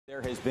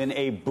There has been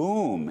a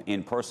boom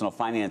in personal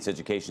finance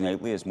education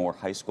lately as more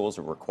high schools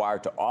are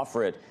required to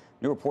offer it.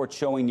 New reports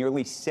showing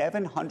nearly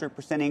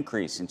 700%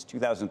 increase since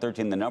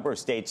 2013. The number of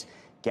states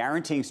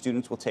guaranteeing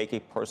students will take a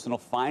personal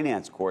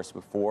finance course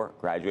before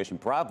graduation.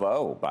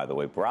 Bravo, by the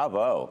way,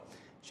 bravo.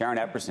 Sharon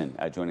Epperson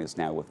joining us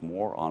now with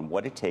more on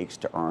what it takes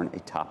to earn a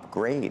top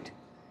grade.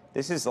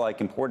 This is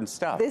like important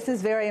stuff. This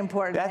is very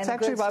important. That's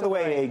actually, by the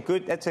way,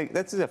 that's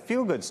a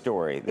feel-good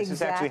story. This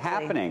is actually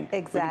happening.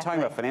 Exactly. We've been talking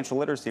about financial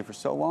literacy for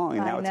so long,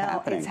 and now it's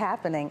happening. It's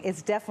happening.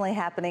 It's definitely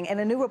happening.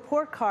 And a new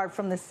report card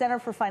from the Center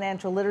for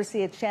Financial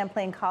Literacy at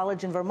Champlain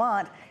College in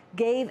Vermont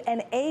gave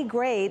an A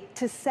grade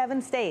to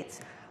 7 states.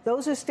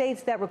 Those are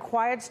states that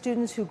required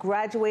students who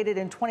graduated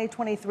in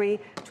 2023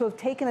 to have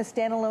taken a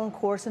standalone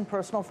course in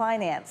personal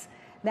finance.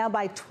 Now,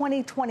 by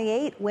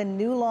 2028, when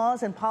new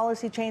laws and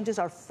policy changes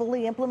are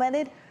fully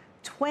implemented,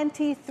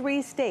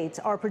 23 states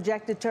are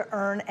projected to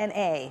earn an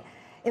A.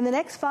 In the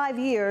next 5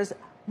 years,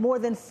 more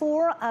than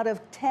 4 out of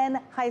 10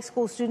 high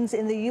school students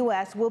in the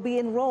U.S. will be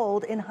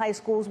enrolled in high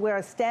schools where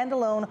a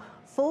standalone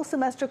full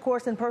semester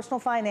course in personal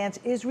finance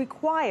is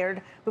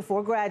required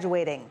before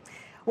graduating.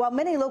 While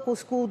many local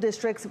school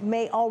districts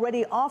may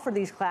already offer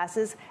these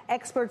classes,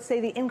 experts say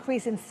the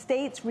increase in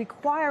states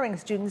requiring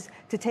students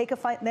to take a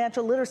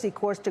financial literacy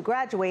course to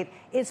graduate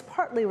is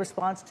partly a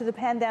response to the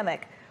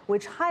pandemic,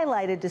 which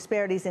highlighted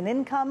disparities in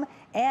income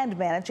and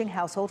managing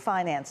household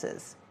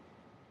finances.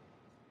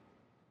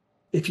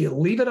 If you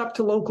leave it up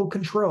to local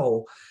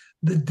control,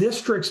 the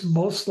districts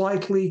most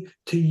likely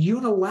to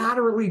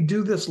unilaterally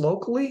do this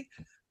locally,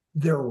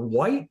 they're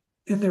white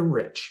and they're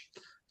rich.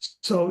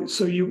 So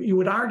you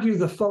would argue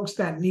the folks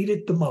that need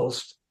it the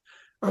most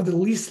are the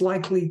least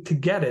likely to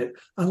get it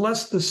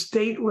unless the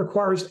state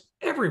requires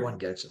everyone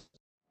gets it.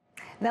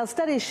 Now,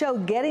 studies show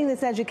getting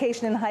this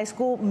education in high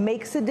school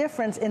makes a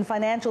difference in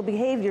financial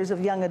behaviors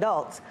of young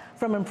adults,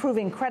 from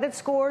improving credit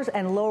scores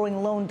and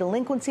lowering loan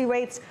delinquency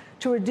rates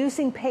to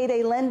reducing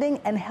payday lending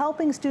and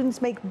helping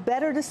students make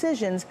better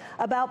decisions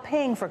about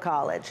paying for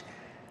college.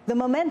 The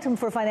momentum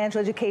for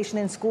financial education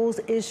in schools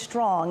is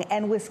strong,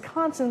 and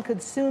Wisconsin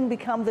could soon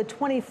become the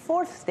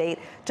 24th state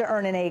to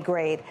earn an A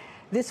grade.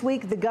 This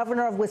week, the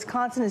governor of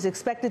Wisconsin is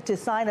expected to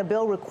sign a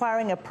bill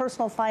requiring a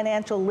personal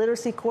financial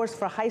literacy course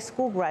for high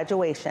school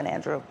graduation,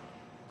 Andrew.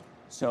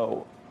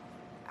 So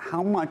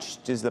how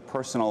much does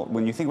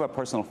when you think about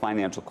personal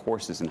financial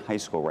courses in high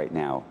school right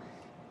now,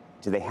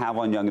 do they have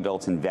on young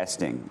adults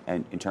investing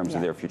in terms of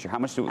their future? How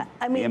much the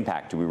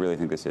impact do we really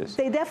think this is?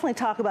 They definitely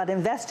talk about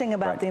investing,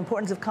 about the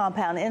importance of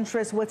compound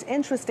interest. What's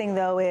interesting,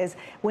 though, is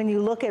when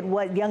you look at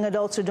what young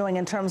adults are doing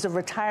in terms of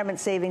retirement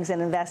savings and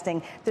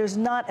investing, there's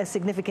not a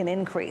significant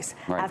increase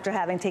after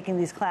having taken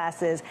these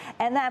classes.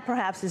 And that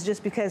perhaps is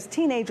just because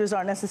teenagers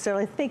aren't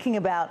necessarily thinking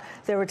about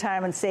their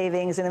retirement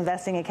savings and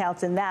investing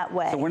accounts in that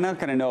way. So we're not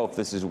going to know if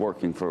this is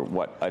working for,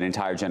 what, an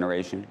entire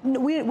generation?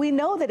 We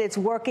know that it's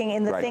working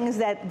in the things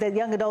that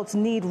young adults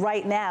need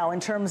right now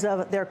in terms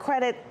of their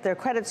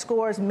credit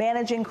scores,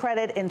 managing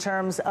credit, in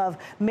terms of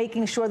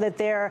making sure that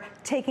they're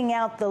taking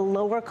out the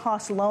lower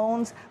cost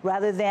loans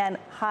rather than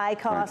high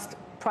cost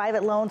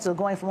private loans, so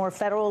going for more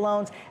federal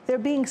loans. They're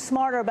being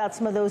smarter about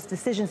some of those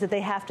decisions that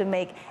they have to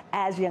make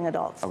as young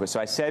adults. Okay, so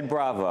I said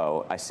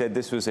bravo. I said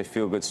this was a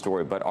feel-good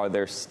story, but are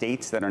there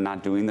states that are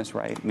not doing this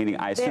right? Meaning,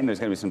 I assume there's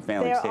going to be some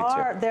failing states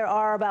here. There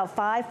are about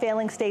 5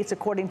 failing states,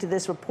 according to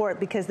this report,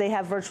 because they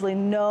have virtually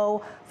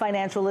no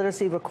financial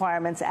literacy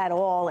requirements at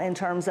all in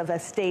terms of a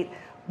state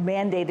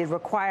mandated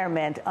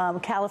requirement.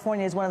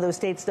 California is one of those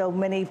states, though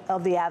many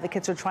of the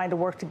advocates are trying to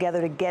work together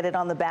to get it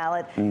on the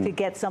ballot, to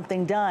get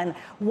something done.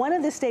 One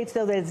of the states,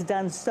 though, that has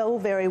done so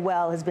very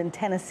well has been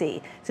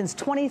Tennessee. Since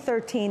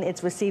 2013,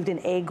 it's received an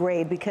A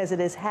grade because it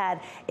has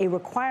had a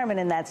requirement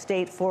in that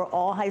state for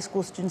all high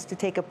school students to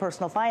take a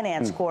personal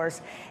finance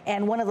course.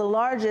 And one of the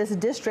largest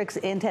districts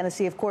in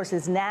Tennessee, of course,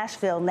 is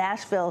Nashville.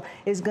 Nashville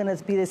is going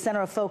to be the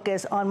center of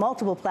focus on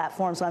multiple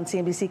platforms on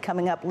CNBC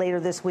coming up later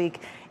this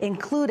week,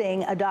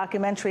 including a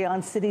documentary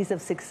on cities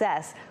of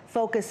success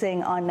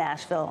focusing on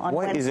Nashville on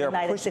Wednesday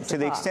night at 6 o'clock. To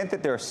the extent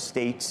that there are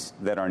states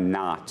that are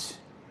not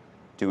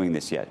doing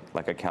this yet,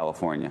 like a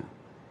California,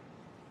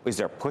 is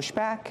there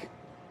pushback?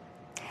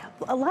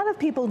 A lot of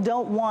people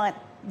don't want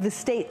the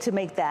state to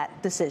make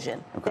that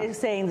decision. They're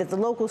saying that the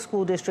local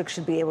school district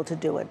should be able to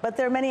do it. But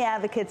there are many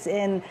advocates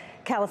in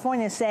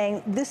California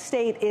saying this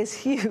state is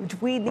huge.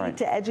 We need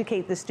to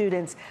educate the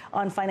students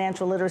on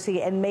financial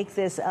literacy and make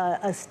this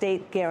a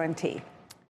state guarantee.